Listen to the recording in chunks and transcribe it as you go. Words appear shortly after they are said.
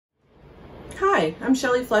Hi, I'm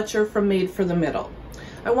Shelley Fletcher from Made for the Middle.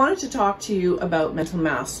 I wanted to talk to you about mental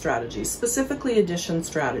math strategies, specifically addition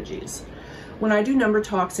strategies. When I do number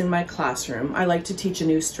talks in my classroom, I like to teach a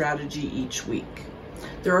new strategy each week.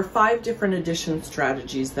 There are 5 different addition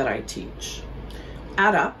strategies that I teach.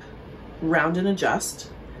 Add up, round and adjust,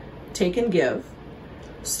 take and give,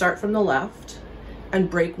 start from the left, and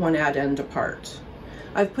break one add end apart.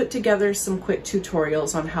 I've put together some quick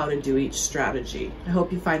tutorials on how to do each strategy. I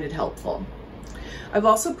hope you find it helpful. I've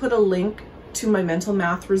also put a link to my mental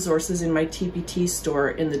math resources in my TPT store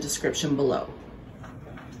in the description below.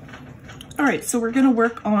 All right, so we're going to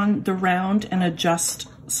work on the round and adjust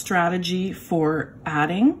strategy for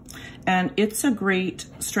adding, and it's a great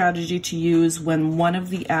strategy to use when one of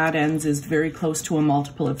the add-ends is very close to a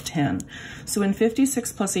multiple of 10. So in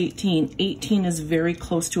 56 plus 18, 18 is very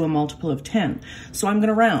close to a multiple of 10. So I'm going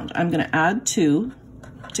to round. I'm going to add 2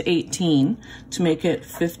 to 18 to make it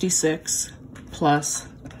 56 plus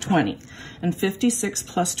 20. And 56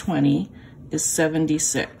 plus 20 is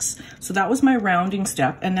 76. So that was my rounding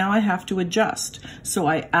step, and now I have to adjust. So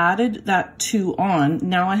I added that 2 on,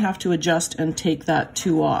 now I have to adjust and take that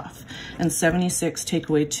 2 off. And 76 take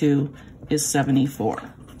away 2 is 74.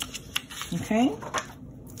 Okay?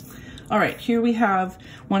 All right, here we have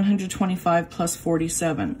 125 plus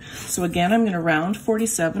 47. So again, I'm gonna round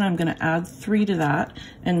 47, I'm gonna add 3 to that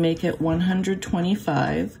and make it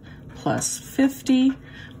 125 plus 50,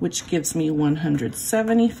 which gives me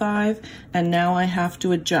 175, and now I have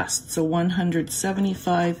to adjust. So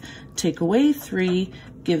 175 take away 3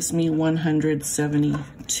 gives me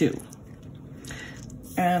 172.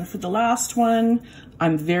 And for the last one,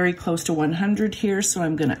 I'm very close to 100 here, so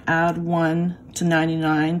I'm gonna add 1 to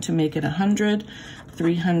 99 to make it 100.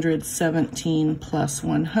 317 plus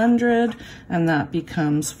 100, and that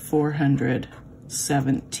becomes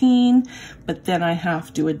 417, but then I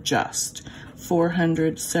have to adjust.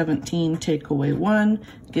 417 take away 1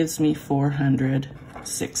 gives me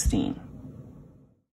 416.